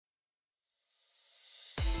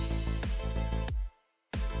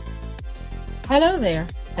Hello there,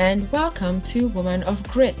 and welcome to Woman of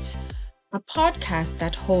Grit, a podcast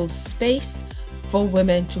that holds space for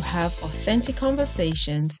women to have authentic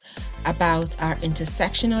conversations about our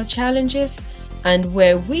intersectional challenges and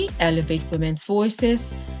where we elevate women's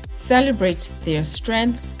voices, celebrate their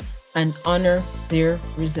strengths, and honor their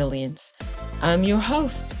resilience. I'm your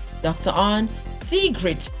host, Dr. An, the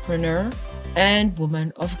Gritpreneur and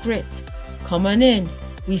Woman of Grit. Come on in,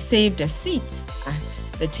 we saved a seat at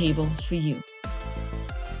the table for you.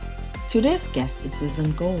 Today's guest is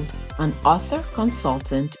Susan Gold, an author,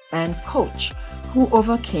 consultant, and coach who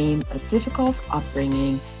overcame a difficult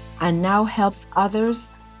upbringing and now helps others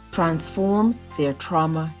transform their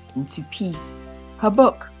trauma into peace. Her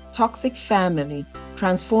book, Toxic Family: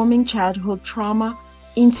 Transforming Childhood Trauma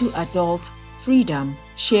into Adult Freedom,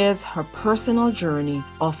 shares her personal journey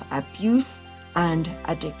of abuse and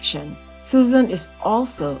addiction. Susan is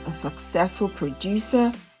also a successful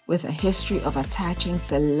producer with a history of attaching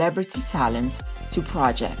celebrity talent to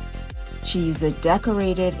projects. She is a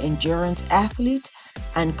decorated endurance athlete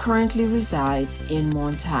and currently resides in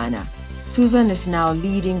Montana. Susan is now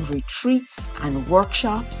leading retreats and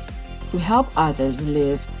workshops to help others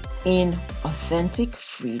live in authentic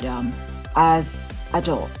freedom as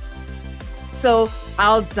adults. So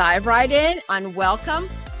I'll dive right in and welcome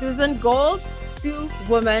Susan Gold to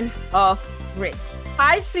Woman of Grit.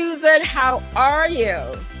 Hi, Susan. How are you?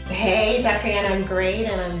 Hey, Dr. Ann, I'm great,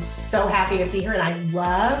 and I'm so happy to be here, and I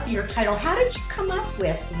love your title. How did you come up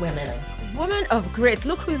with Woman of Grit?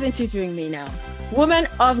 Look who's interviewing me now. Woman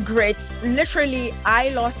of Grit. Literally, I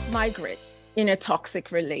lost my grit in a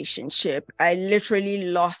toxic relationship. I literally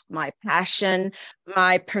lost my passion,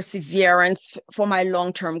 my perseverance for my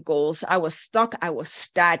long-term goals. I was stuck. I was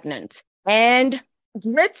stagnant. And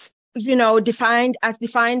grit, defined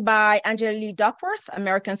by Angela Lee Duckworth,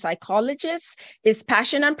 American psychologist, is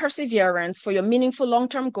passion and perseverance for your meaningful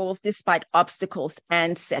long-term goals despite obstacles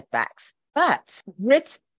and setbacks. But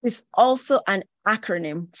grit is also an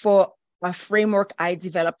acronym for a framework I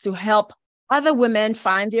developed to help other women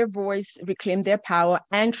find their voice, reclaim their power,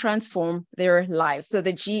 and transform their lives. So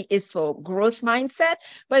the G is for growth mindset,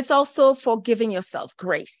 but it's also for giving yourself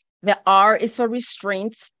grace. The R is for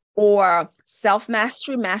restraint, or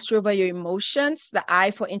self-mastery, mastery over your emotions. The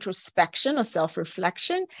I for introspection or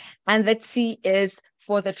self-reflection. And the T is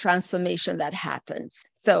for the transformation that happens.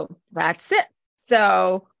 So that's it.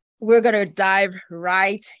 So we're going to dive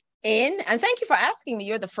right in. And thank you for asking me.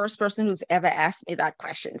 You're the first person who's ever asked me that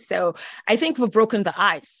question. So I think we've broken the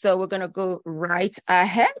ice. So we're going to go right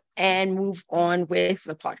ahead and move on with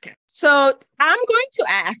the podcast. So I'm going to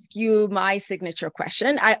ask you my signature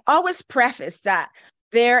question. I always preface that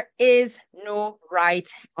there is no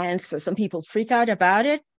right answer. Some people freak out about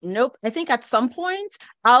it. Nope. I think at some point,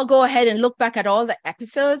 I'll go ahead and look back at all the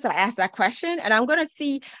episodes I asked that question, and I'm going to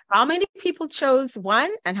see how many people chose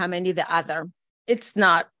one and how many the other. It's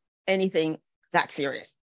not anything that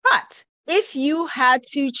serious. But if you had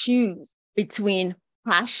to choose between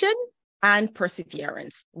passion and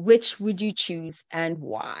perseverance, which would you choose and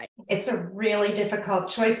why? It's a really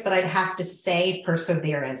difficult choice, but I'd have to say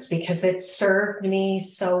perseverance because it served me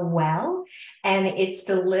so well and it's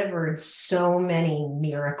delivered so many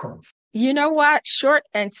miracles. You know what? Short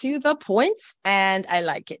and to the point, and I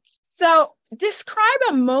like it. So describe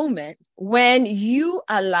a moment when you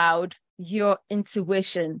allowed your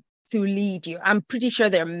intuition to lead you. I'm pretty sure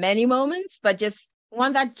there are many moments, but just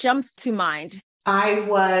one that jumps to mind. I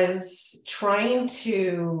was trying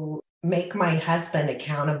to make my husband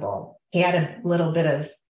accountable. He had a little bit of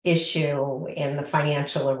issue in the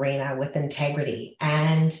financial arena with integrity.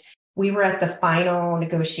 And we were at the final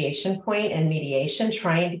negotiation point in mediation,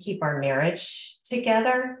 trying to keep our marriage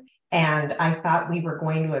together. And I thought we were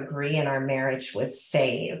going to agree and our marriage was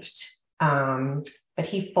saved. But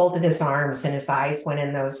he folded his arms and his eyes went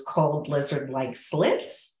in those cold lizard-like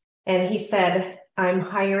slits. And he said, I'm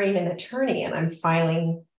hiring an attorney and I'm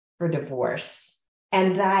filing for divorce.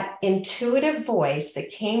 And that intuitive voice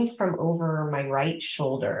that came from over my right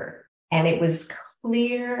shoulder, and it was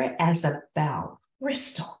clear as a bell,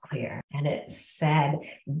 crystal clear. And it said,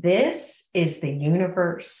 this is the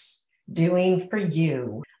universe doing for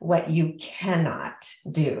you what you cannot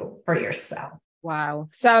do for yourself. Wow.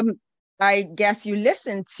 So I guess you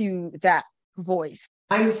listened to that voice.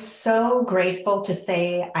 I'm so grateful to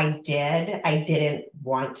say I did. I didn't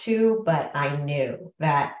want to, but I knew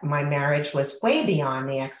that my marriage was way beyond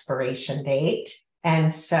the expiration date.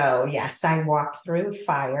 And so, yes, I walked through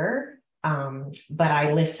fire, but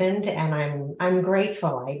I listened and I'm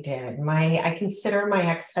grateful I did. I consider my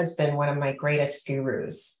ex-husband one of my greatest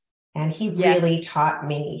gurus. And he really taught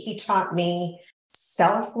me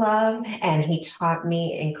self-love, and he taught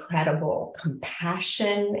me incredible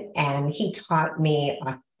compassion, and he taught me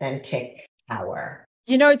authentic power.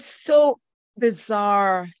 It's so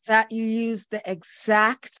bizarre that you use the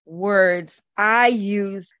exact words I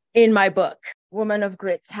use in my book, Woman of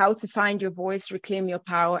Grit: How to Find Your Voice, Reclaim Your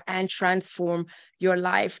Power, and Transform Your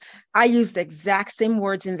Life. I used the exact same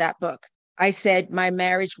words in that book. I said my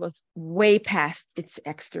marriage was way past its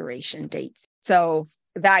expiration date. So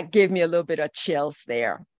that gave me a little bit of chills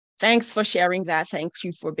there. Thanks for sharing that. Thank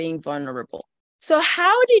you for being vulnerable. So,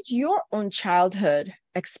 how did your own childhood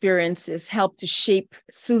experiences help to shape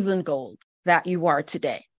Susan Gold that you are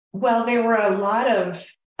today? Well, there were a lot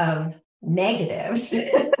of negatives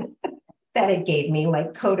that it gave me,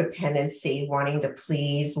 like codependency, wanting to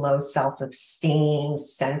please, low self-esteem,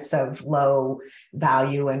 sense of low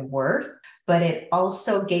value and worth. But it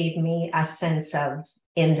also gave me a sense of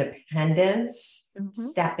independence,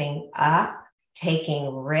 stepping up,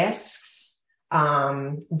 taking risks,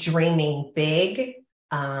 dreaming big,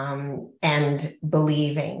 and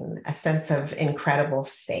believing, a sense of incredible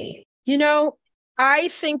faith. I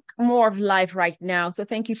think more of life right now. So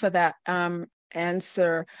thank you for that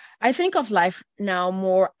answer. I think of life now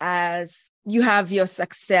more as you have your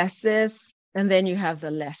successes and then you have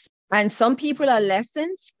the lessons. And some people are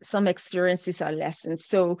lessons, some experiences are lessons.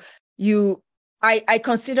 So I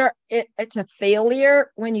consider it's a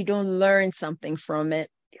failure when you don't learn something from it.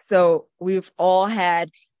 So we've all had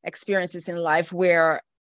experiences in life where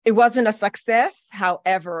it wasn't a success.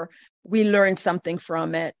 However, we learned something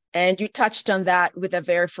from it. And you touched on that with the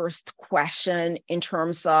very first question in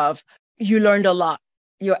terms of you learned a lot.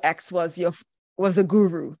 Your ex was a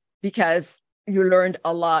guru because you learned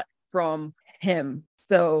a lot from him.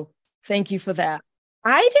 So thank you for that.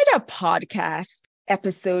 I did a podcast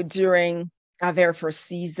episode during our very first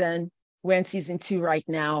season. We're in season 2 right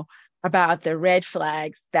now, about the red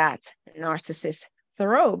flags that narcissists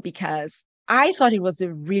throw, because I thought it was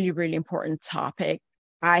a really, really important topic.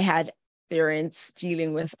 I had experience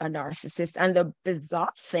dealing with a narcissist. And the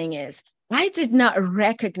bizarre thing is, I did not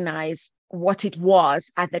recognize what it was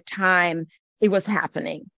at the time it was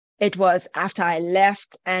happening. It was after I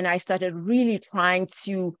left and I started really trying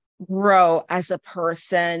to grow as a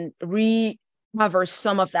person, recover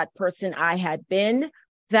some of that person I had been,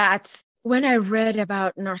 that when I read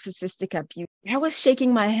about narcissistic abuse, I was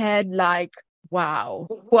shaking my head like, wow.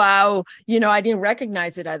 I didn't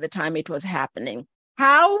recognize it at the time it was happening.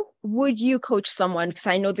 How would you coach someone? Because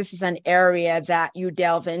I know this is an area that you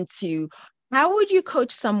delve into. How would you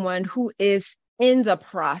coach someone who is in the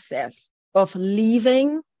process of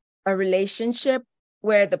leaving a relationship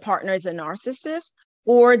where the partner is a narcissist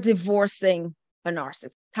or divorcing a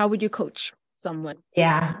narcissist? How would you coach someone?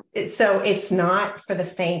 Yeah. So it's not for the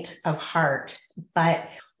faint of heart, but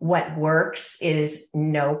what works is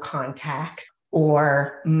no contact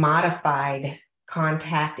or modified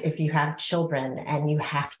contact if you have children, and you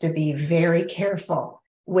have to be very careful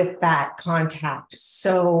with that contact.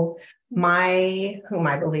 So whom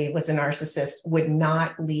I believe was a narcissist, would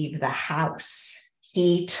not leave the house.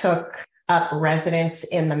 He took up residence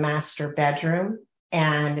in the master bedroom.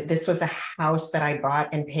 And this was a house that I bought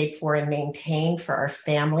and paid for and maintained for our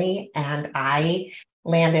family. And I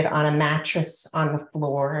landed on a mattress on the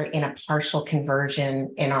floor in a partial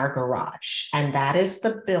conversion in our garage. And that is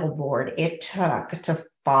the billboard it took to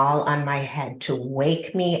fall on my head, to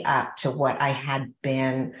wake me up to what I had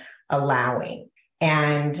been allowing.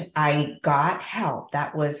 And I got help.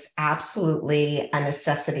 That was absolutely a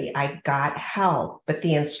necessity. I got help, but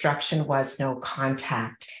the instruction was no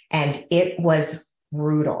contact. And it was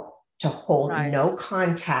brutal to hold no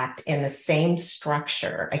contact in the same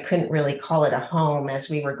structure. I couldn't really call it a home as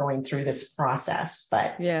we were going through this process,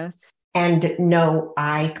 but yes. And no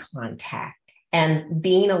eye contact. And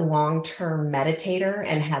being a long-term meditator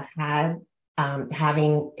and have had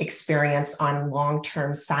having experience on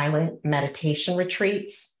long-term silent meditation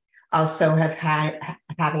retreats, also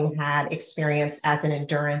having had experience as an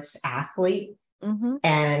endurance athlete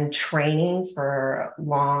and training for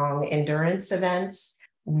long endurance events,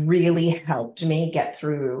 really helped me get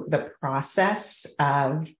through the process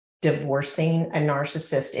of divorcing a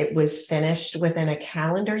narcissist. It was finished within a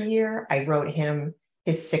calendar year. I wrote him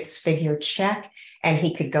his 6-figure check and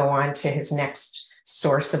he could go on to his next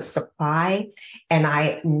source of supply. And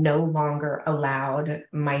I no longer allowed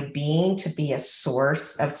my being to be a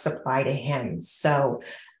source of supply to him. So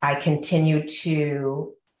I continued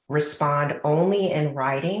to respond only in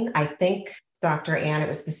writing. I think, Dr. Ann, it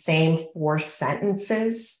was the same 4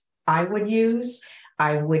 sentences I would use.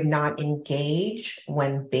 I would not engage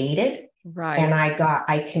when baited. Right. And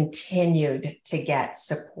I continued to get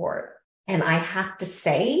support. And I have to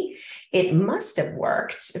say, it must have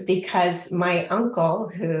worked because my uncle,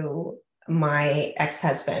 who my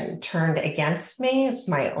ex-husband turned against me, is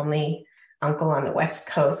my only uncle on the West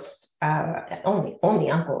Coast, only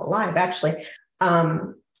uncle alive, actually.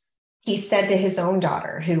 He said to his own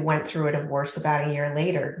daughter, who went through a divorce about a year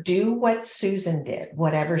later, do what Susan did.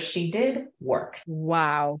 Whatever she did, work.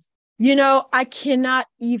 Wow. I cannot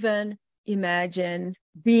even imagine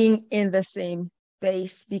being in the same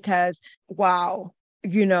space because, wow,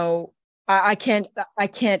 you know, I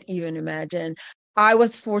can't even imagine. I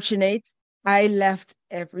was fortunate. I left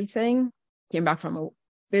everything, came back from a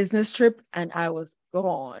business trip, and I was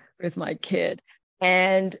gone with my kid.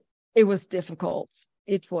 And it was difficult.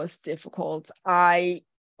 It was difficult. I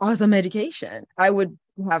was on medication. I would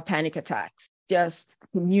have panic attacks just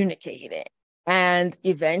communicating. And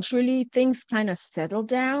eventually things kind of settled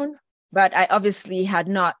down. But I obviously had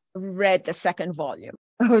not read the second volume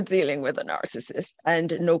of Dealing with a Narcissist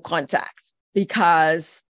and No Contact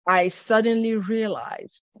because I suddenly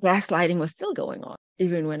realized gaslighting was still going on,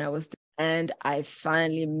 even when I was. And I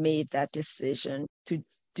finally made that decision to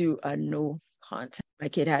do a no contact. My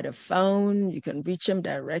kid had a phone. You can reach him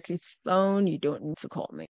directly to phone. You don't need to call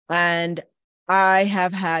me. And I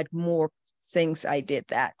have had more since I did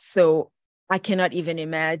that. So I cannot even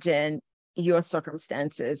imagine your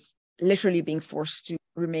circumstances literally being forced to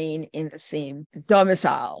remain in the same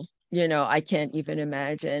domicile. I can't even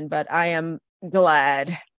imagine, but I am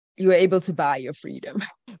glad you were able to buy your freedom.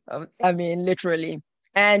 I mean, literally.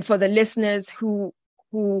 And for the listeners who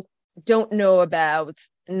don't know about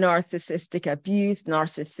narcissistic abuse,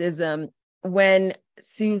 narcissism, when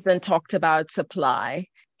Susan talked about supply,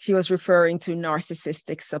 she was referring to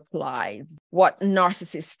narcissistic supply. What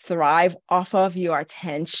narcissists thrive off of, your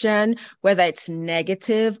attention, whether it's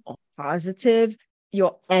negative or positive,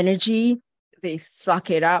 your energy, they suck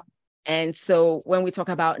it up. And so when we talk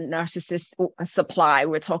about narcissist supply,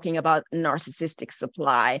 we're talking about narcissistic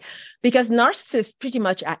supply because narcissists pretty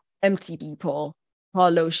much are empty people,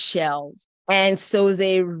 hollow shells. And so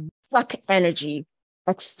they suck energy,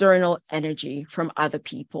 external energy from other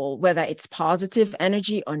people, whether it's positive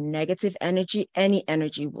energy or negative energy, any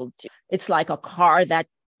energy will do. It's like a car that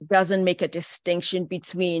doesn't make a distinction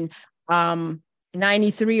between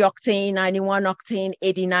 93 octane, 91 octane,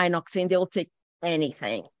 89 octane. They'll take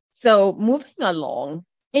anything. So moving along,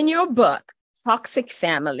 in your book, Toxic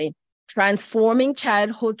Family, Transforming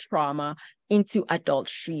Childhood Trauma into Adult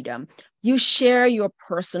Freedom, you share your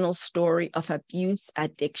personal story of abuse,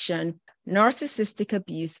 addiction, narcissistic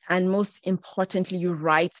abuse, and most importantly, you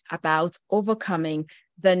write about overcoming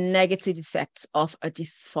the negative effects of a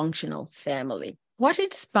dysfunctional family. What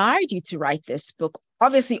inspired you to write this book?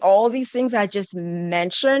 Obviously, all these things I just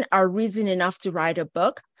mentioned are reason enough to write a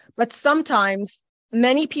book, but sometimes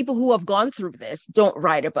many people who have gone through this don't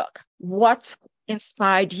write a book. What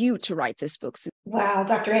inspired you to write this book? Well,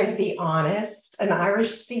 Dr. Ann, to be honest, an Irish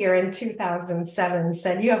seer in 2007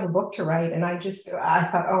 said, you have a book to write. And I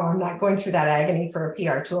thought, oh, I'm not going through that agony for a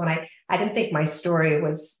PR tool. And I didn't think my story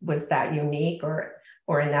was that unique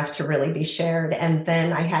or enough to really be shared. And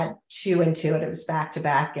then I had two intuitives back to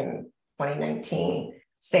back in 2019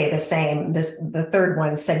 say the same. The third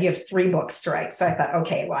one said, you have 3 books to write. So I thought,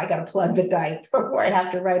 okay, well, I got to plug the dike before I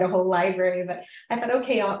have to write a whole library. But I thought,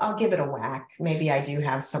 okay, I'll give it a whack. Maybe I do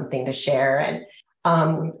have something to share. And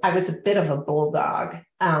I was a bit of a bulldog.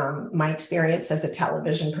 My experience as a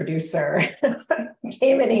television producer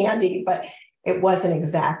came in handy, but it wasn't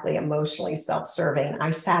exactly emotionally self-serving.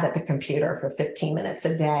 I sat at the computer for 15 minutes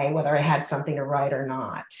a day, whether I had something to write or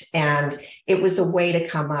not. And it was a way to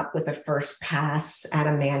come up with a first pass at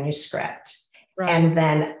a manuscript. Right. And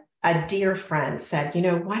then a dear friend said,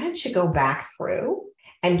 why don't you go back through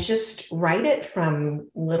and just write it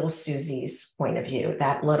from little Susie's point of view,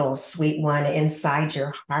 that little sweet one inside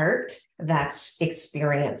your heart that's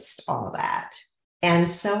experienced all that. And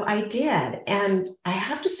so I did. And I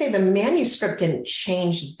have to say the manuscript didn't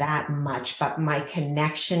change that much, but my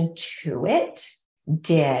connection to it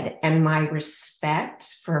did. And my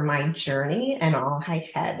respect for my journey and all I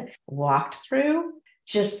had walked through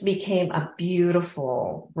just became a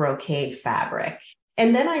beautiful brocade fabric.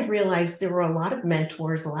 And then I realized there were a lot of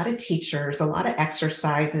mentors, a lot of teachers, a lot of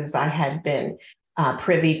exercises I had been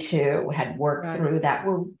privy to, had worked through that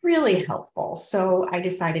were really helpful. So I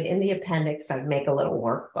decided in the appendix, I'd make a little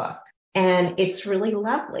workbook. And it's really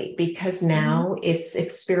lovely because now it's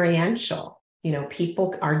experiential.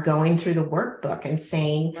 People are going through the workbook and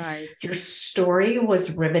saying, your story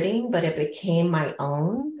was riveting, but it became my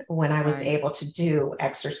own when I was able to do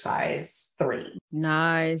exercise 3.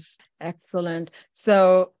 Nice. Excellent.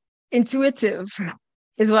 So intuitive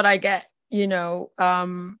is what I get.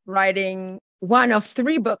 writing one of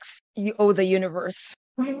three books you owe the universe.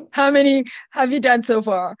 How many have you done so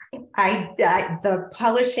far? The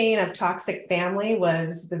publishing of Toxic Family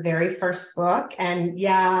was the very first book. And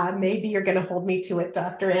yeah, maybe you're going to hold me to it,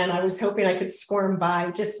 Dr. Ann. I was hoping I could squirm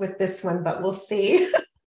by just with this one, but we'll see.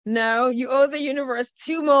 No, you owe the universe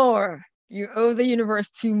two more. You owe the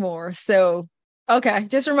universe two more. So, okay,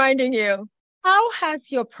 just reminding you, how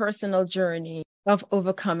has your personal journey of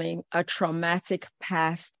overcoming a traumatic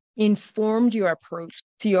past informed your approach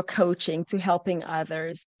to your coaching, to helping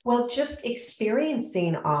others? Well, just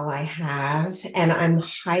experiencing all I have, and I'm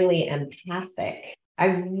highly empathic. I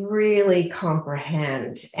really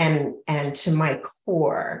comprehend and to my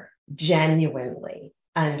core, genuinely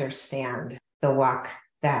understand the walk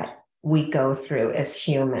that we go through as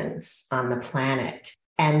humans on the planet.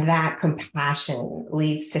 And that compassion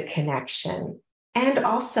leads to connection and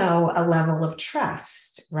also a level of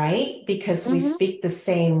trust, right? Because we speak the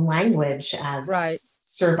same language as Right.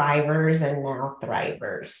 survivors and now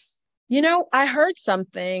thrivers. I heard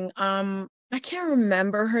something. I can't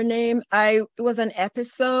remember her name. It was an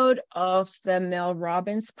episode of the Mel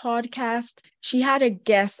Robbins podcast. She had a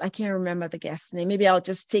guest. I can't remember the guest's name. Maybe I'll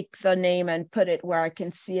just take the name and put it where I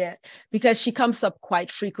can see it because she comes up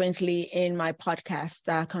quite frequently in my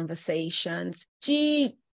podcast conversations.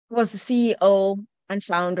 She was the CEO and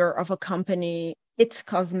founder of a company, It's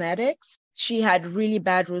Cosmetics. She had really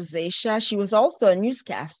bad rosacea. She was also a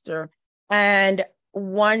newscaster. And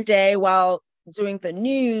one day while doing the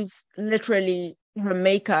news, literally her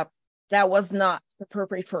makeup that was not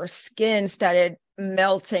appropriate for her skin started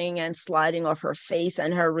melting and sliding off her face,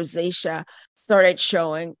 and her rosacea started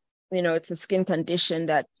showing. It's a skin condition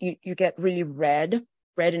that you get really red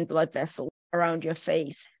in blood vessels around your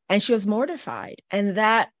face. And she was mortified. And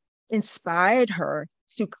that inspired her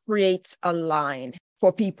to create a line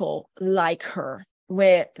for people like her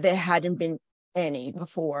where there hadn't been any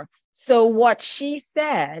before. So what she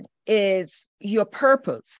said is your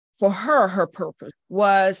purpose for her purpose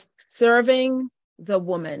was serving the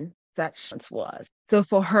woman that she once was. So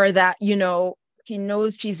for her that, she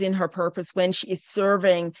knows she's in her purpose when she is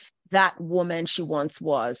serving that woman she once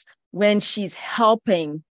was, when she's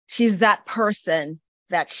helping, she's that person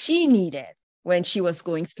that she needed when she was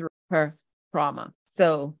going through her trauma.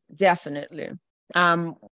 So definitely,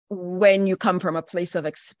 when you come from a place of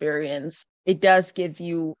experience, it does give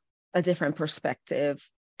you a different perspective.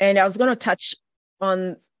 And I was going to touch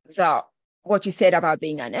on what you said about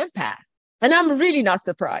being an empath. And I'm really not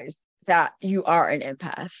surprised that you are an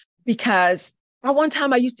empath, because at one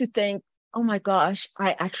time I used to think, oh my gosh,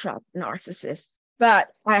 I attract narcissists. But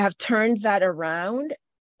I have turned that around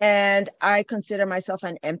and I consider myself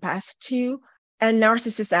an empath too. And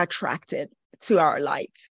narcissists are attracted to our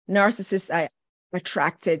light. Narcissists are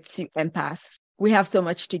attracted to empaths. We have so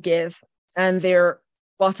much to give, and they're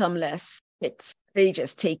bottomless pits. They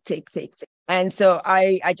just take. And so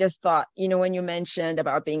I just thought, when you mentioned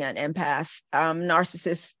about being an empath,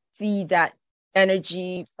 narcissists see that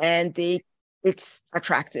energy and it's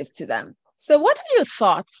attractive to them. So what are your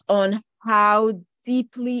thoughts on how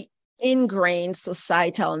deeply ingrained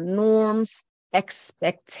societal norms,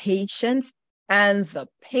 expectations, and the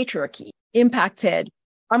patriarchy impacted,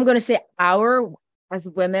 I'm going to say, as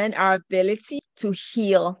women, our ability to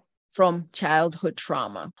heal from childhood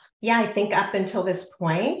trauma? Yeah, I think up until this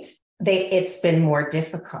point, it's been more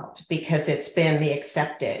difficult because it's been the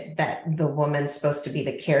accepted that the woman's supposed to be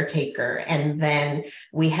the caretaker. And then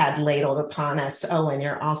we had ladled upon us, and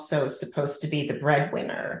you're also supposed to be the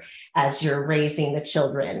breadwinner as you're raising the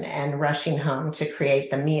children and rushing home to create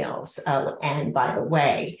the meals. Oh, and by the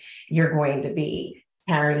way, you're going to be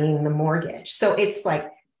carrying the mortgage. So it's like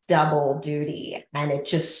double duty, and it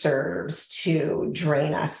just serves to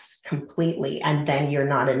drain us completely. And then you're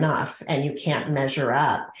not enough and you can't measure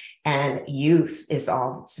up, and youth is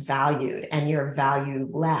all that's valued, and you're valued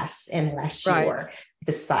less unless you're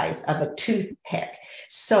the size of a toothpick.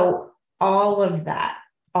 So all of that,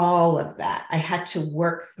 I had to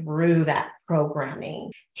work through that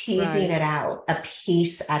programming, teasing it out a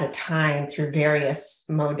piece at a time through various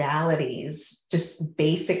modalities, just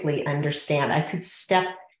basically understand. I could step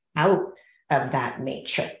out of that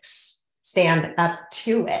matrix, stand up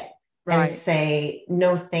to it, and say,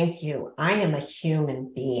 no, thank you. I am a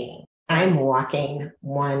human being. I'm walking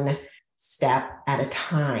one step at a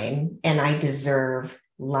time, and I deserve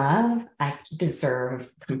love. I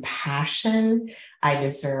deserve compassion. I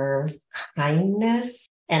deserve kindness,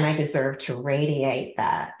 and I deserve to radiate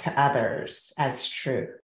that to others as truth.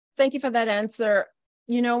 Thank you for that answer.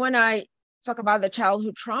 When I talk about the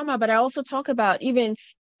childhood trauma, but I also talk about even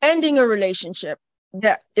ending a relationship,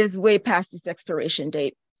 that is way past its expiration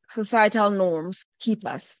date. Societal norms keep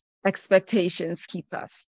us, expectations keep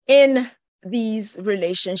us in these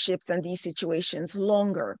relationships and these situations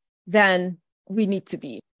longer than we need to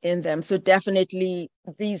be in them. So definitely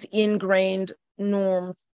these ingrained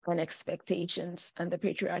norms and expectations and the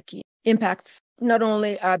patriarchy impacts not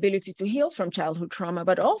only our ability to heal from childhood trauma,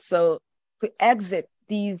 but also to exit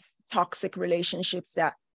these toxic relationships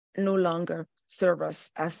that no longer serve us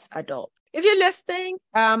as adults. If you're listening,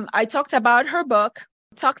 I talked about her book,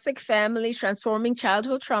 Toxic Family, Transforming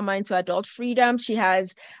Childhood Trauma into Adult Freedom. She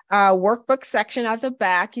has a workbook section at the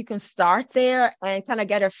back. You can start there and kind of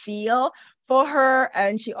get a feel for her.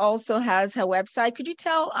 And she also has her website. Could you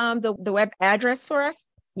tell the web address for us?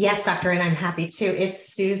 Yes, Dr. And I'm happy to.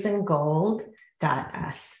 It's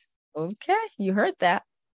susangold.us. Okay, you heard that.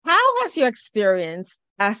 How has your experience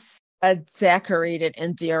as a decorated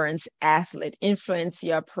endurance athlete influenced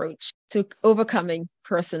your approach to overcoming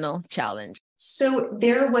personal challenge? So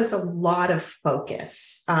there was a lot of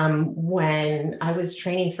focus when I was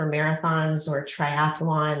training for marathons or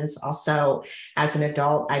triathlons. Also, as an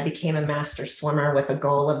adult, I became a master swimmer with a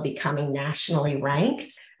goal of becoming nationally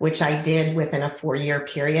ranked, which I did within a 4-year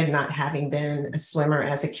period, not having been a swimmer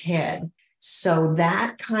as a kid. So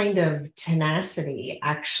that kind of tenacity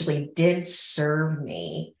actually did serve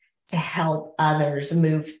me to help others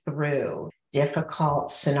move through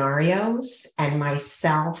difficult scenarios and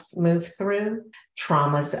myself move through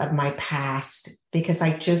traumas of my past, because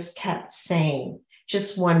I just kept saying,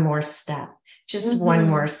 just one more step, just one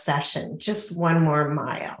more session, just one more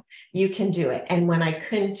mile. You can do it. And when I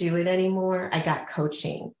couldn't do it anymore, I got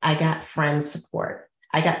coaching. I got friend support.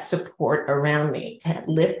 I got support around me to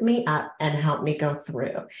lift me up and help me go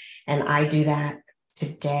through. And I do that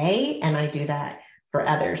today, and I do that for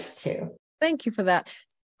others too. Thank you for that.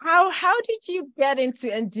 How did you get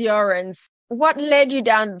into endurance? What led you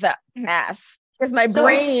down that path? Because my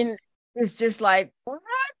brain is just like, what?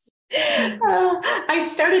 I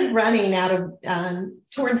started running out of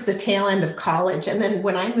towards the tail end of college. And then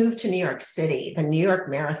when I moved to New York City, the New York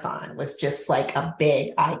Marathon was just like a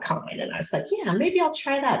big icon. And I was like, yeah, maybe I'll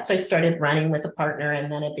try that. So I started running with a partner,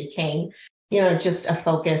 and then it became, just a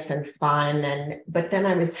focus and fun. But then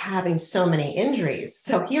I was having so many injuries.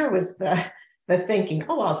 So here was the thinking,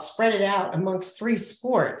 I'll spread it out amongst 3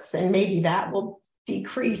 sports, and maybe that will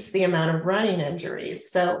decrease the amount of running injuries.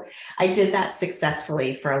 So I did that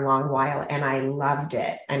successfully for a long while, and I loved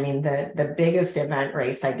it. I mean, the biggest event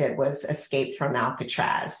race I did was Escape from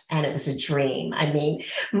Alcatraz, and it was a dream. I mean,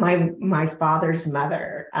 my father's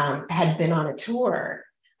mother had been on a tour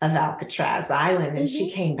of Alcatraz Island, and she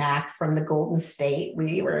came back from the Golden State.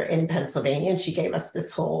 We were in Pennsylvania, and she gave us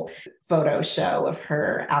this whole photo show of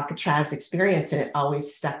her Alcatraz experience, and it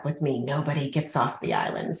always stuck with me. Nobody gets off the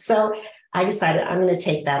island. So I decided I'm going to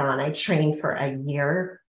take that on. I trained for a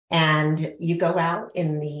year, and you go out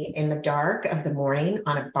in the dark of the morning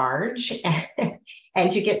on a barge,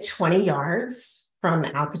 and you get 20 yards from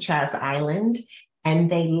Alcatraz Island, and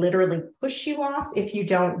they literally push you off if you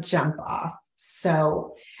don't jump off.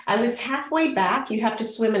 So I was halfway back. You have to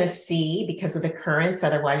swim in a sea because of the currents.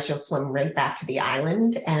 Otherwise, you'll swim right back to the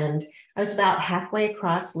island. And I was about halfway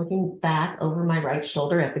across, looking back over my right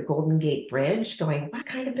shoulder at the Golden Gate Bridge, going, that's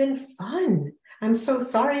kind of been fun. I'm so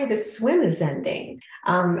sorry this swim is ending.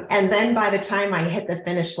 And then by the time I hit the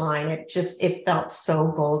finish line, it felt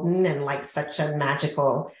so golden and like such a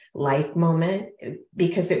magical life moment,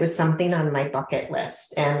 because it was something on my bucket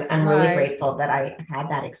list. And I'm really grateful that I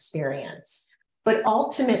had that experience. But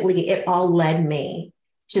ultimately, it all led me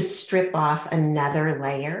to strip off another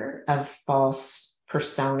layer of false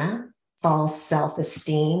persona, false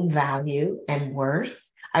self-esteem, value, and worth.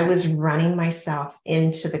 I was running myself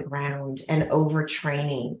into the ground and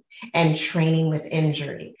overtraining and training with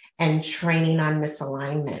injury and training on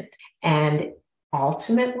misalignment. And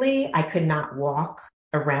ultimately, I could not walk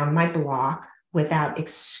around my block without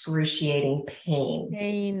excruciating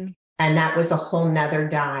pain. And that was a whole nother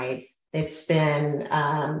dive. It's been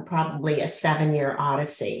probably a 7-year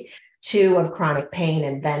odyssey, 2 of chronic pain.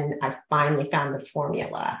 And then I finally found the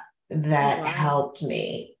formula that helped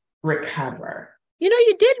me recover.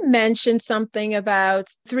 You did mention something about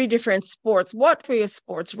 3 different sports. What were your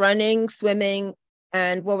sports? Running, swimming,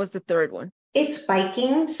 and what was the third one? It's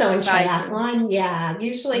biking. So in triathlon,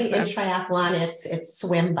 usually in triathlon, it's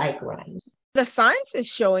swim, bike, run. The science is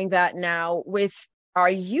showing that now with our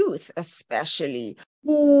youth, especially,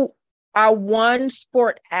 who are one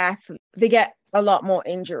sport athlete, they get a lot more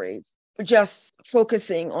injuries just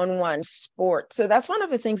focusing on one sport. So that's one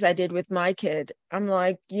of the things I did with my kid. I'm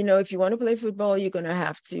like, if you want to play football, you're going to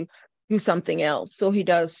have to do something else. So he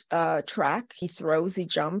does track, he throws, he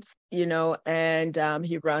jumps, and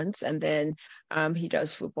he runs, and then he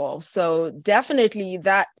does football. So definitely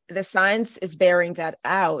that the science is bearing that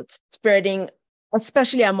out, spreading,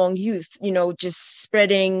 especially among youth, just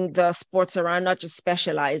spreading the sports around, not just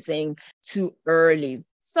specializing too early.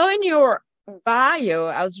 So in your bio,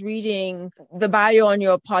 I was reading the bio on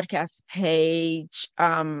your podcast page.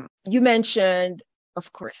 You mentioned,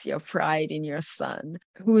 of course, your pride in your son,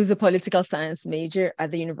 who is a political science major at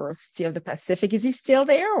the University of the Pacific. Is he still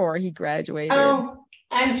there, or he graduated? Oh,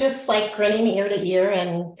 I'm just like grinning ear to ear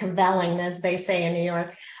and cavelling, as they say in New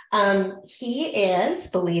York. He is,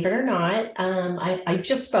 believe it or not, I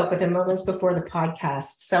just spoke with him moments before the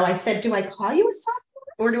podcast. So I said, do I call you a sophomore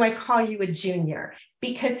or do I call you a junior?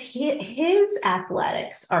 Because his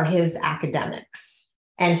athletics are his academics.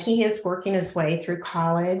 And he is working his way through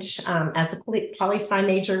college as a poli-sci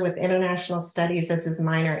major with international studies as his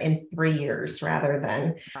minor in 3 years rather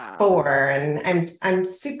than 4. And I'm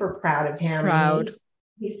super proud of him. Proud.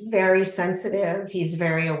 He's very sensitive. He's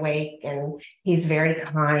very awake and he's very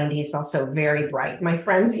kind. He's also very bright. My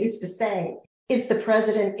friends used to say, "Is the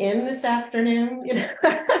president in this afternoon?"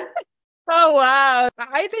 Oh, wow.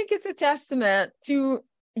 I think it's a testament to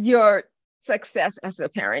your success as a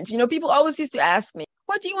parent. People always used to ask me,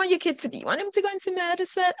 what do you want your kid to be? You want him to go into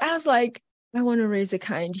medicine? I was like, I want to raise a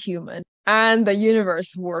kind human. And the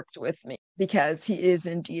universe worked with me because he is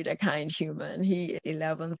indeed a kind human. He is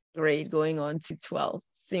 11th grade going on to 12th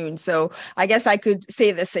soon. So I guess I could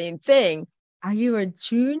say the same thing. Are you a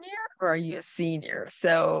junior or are you a senior?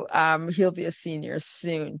 So he'll be a senior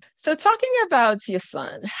soon. So talking about your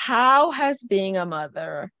son, how has being a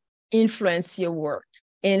mother influenced your work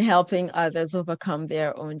in helping others overcome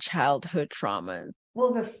their own childhood traumas?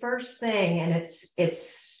 Well, the first thing, and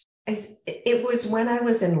it was when I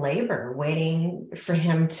was in labor waiting for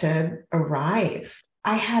him to arrive.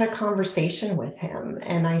 I had a conversation with him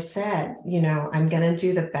and I said, I'm going to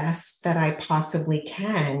do the best that I possibly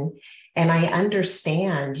can. And I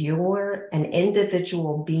understand you're an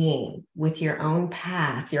individual being with your own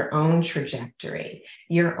path, your own trajectory,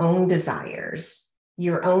 your own desires,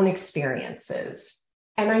 your own experiences.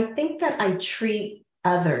 And I think that I treat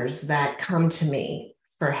others that come to me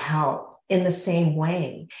for help in the same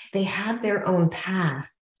way. They have their own path.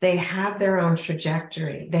 They have their own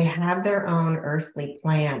trajectory. They have their own earthly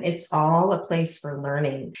plan. It's all a place for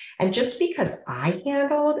learning. And just because I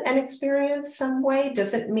handled an experience some way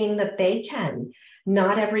doesn't mean that they can.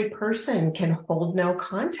 Not every person can hold no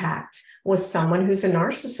contact with someone who's a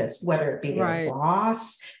narcissist, whether it be their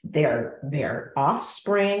boss, their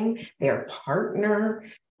offspring, their partner.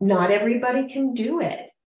 Not everybody can do it.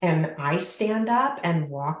 And I stand up and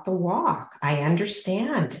walk the walk. I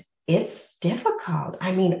understand. It's difficult.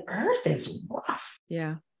 I mean, Earth is rough.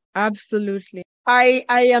 Yeah, absolutely. I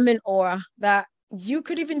am in awe that you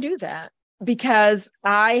could even do that because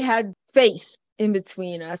I had space in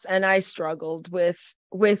between us and I struggled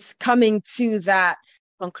with coming to that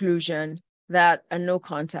conclusion that a no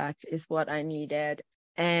contact is what I needed.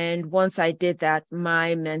 And once I did that,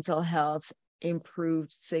 my mental health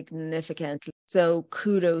improved significantly. So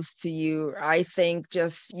kudos to you. I think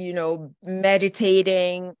just,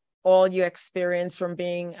 meditating all your experience from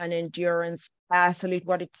being an endurance athlete,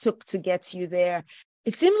 what it took to get you there.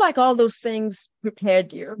 It seemed like all those things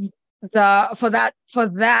prepared you for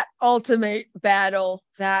that ultimate battle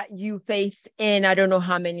that you faced in I don't know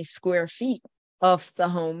how many square feet of the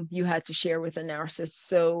home you had to share with a narcissist.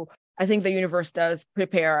 So I think the universe does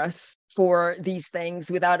prepare us for these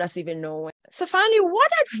things without us even knowing. So finally,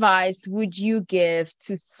 what advice would you give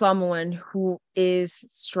to someone who is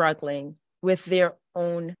struggling with their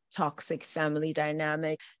own toxic family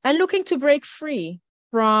dynamic and looking to break free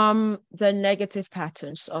from the negative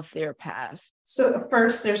patterns of their past? So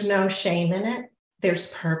first, there's no shame in it.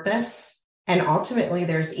 There's purpose. And ultimately,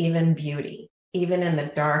 there's even beauty, even in the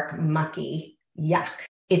dark, mucky yuck.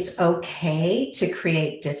 It's okay to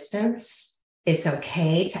create distance. It's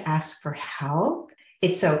okay to ask for help.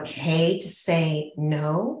 It's okay to say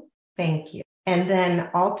no, thank you. And then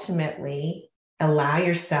ultimately allow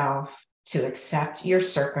yourself to accept your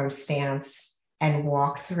circumstance and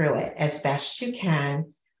walk through it as best you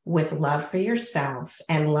can with love for yourself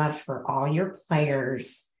and love for all your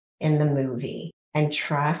players in the movie. And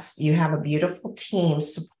trust you have a beautiful team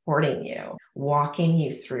supporting you, walking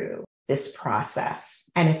you through this process.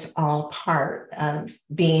 And it's all part of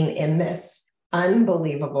being in this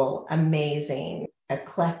unbelievable, amazing,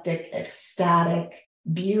 eclectic, ecstatic,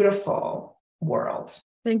 beautiful world.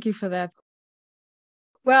 Thank you for that.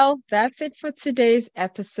 Well, that's it for today's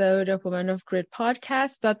episode of Women of Grit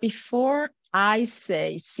podcast. But before I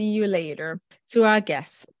say see you later to our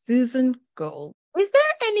guest, Susan Gold. Is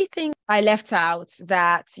there anything I left out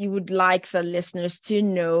that you would like the listeners to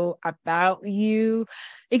know about you?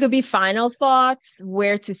 It could be final thoughts,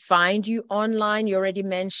 where to find you online. You already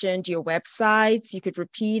mentioned your websites. You could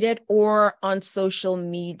repeat it, or on social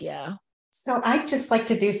media. So I just like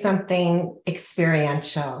to do something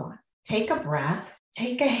experiential. Take a breath,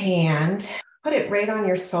 take a hand, put it right on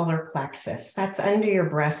your solar plexus. That's under your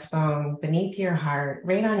breastbone, beneath your heart,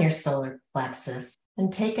 right on your solar plexus.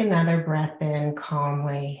 And take another breath in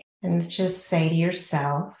calmly and just say to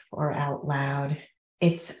yourself or out loud,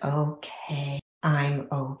 it's okay. I'm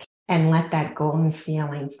okay. And let that golden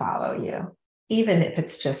feeling follow you, even if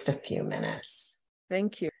it's just a few minutes.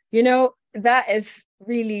 Thank you. That is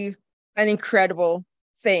really an incredible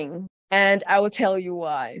thing. And I will tell you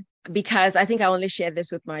why. Because I think I only shared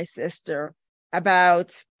this with my sister.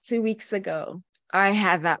 About 2 weeks ago, I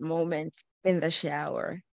had that moment in the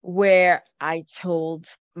shower where I told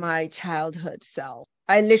my childhood self,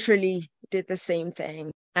 I literally did the same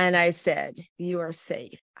thing. And I said, you are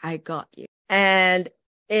safe. I got you. And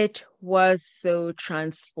it was so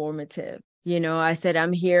transformative. I said,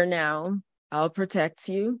 I'm here now. I'll protect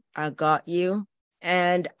you. I got you.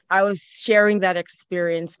 And I was sharing that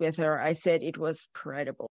experience with her. I said it was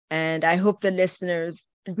incredible. And I hope the listeners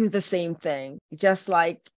do the same thing, just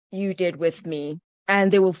like you did with me,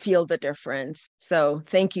 and they will feel the difference. So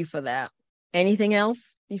thank you for that. Anything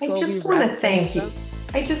else before we wrap things up?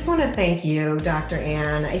 I just want to thank you, Dr.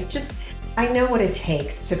 Ann. I know what it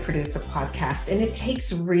takes to produce a podcast, and it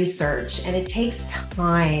takes research, and it takes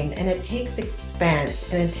time, and it takes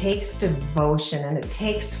expense, and it takes devotion, and it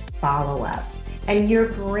takes follow-up. And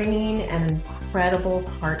you're bringing an incredible,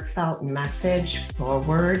 heartfelt message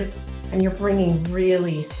forward, and you're bringing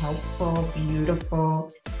really helpful, beautiful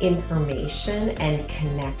information and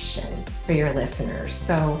connection for your listeners.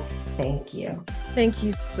 So thank you. Thank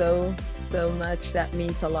you so much. That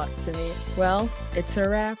means a lot to me. Well, it's a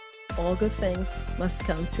wrap. All good things must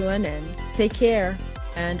come to an end. Take care,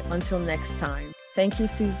 and until next time. Thank you,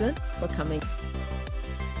 Susan, for coming.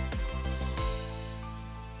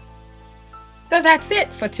 So that's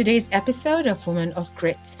it for today's episode of Woman of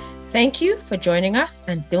Grit. Thank you for joining us,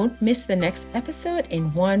 and don't miss the next episode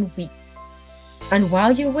in 1 week. And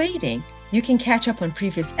while you're waiting, you can catch up on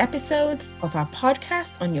previous episodes of our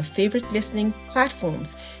podcast on your favorite listening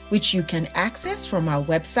platforms, which you can access from our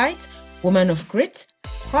website,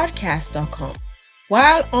 womanofgritpodcast.com.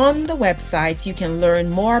 While on the website, you can learn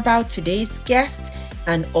more about today's guest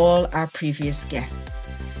and all our previous guests.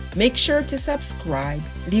 Make sure to subscribe,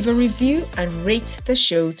 leave a review, and rate the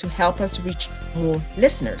show to help us reach more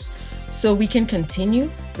listeners so we can continue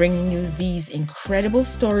bringing you these incredible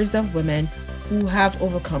stories of women who have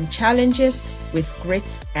overcome challenges with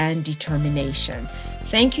grit and determination.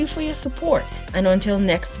 Thank you for your support, and until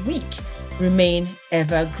next week, remain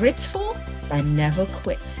ever grateful and never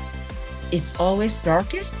quit. It's always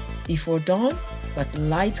darkest before dawn, but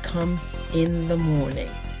light comes in the morning.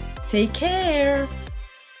 Take care.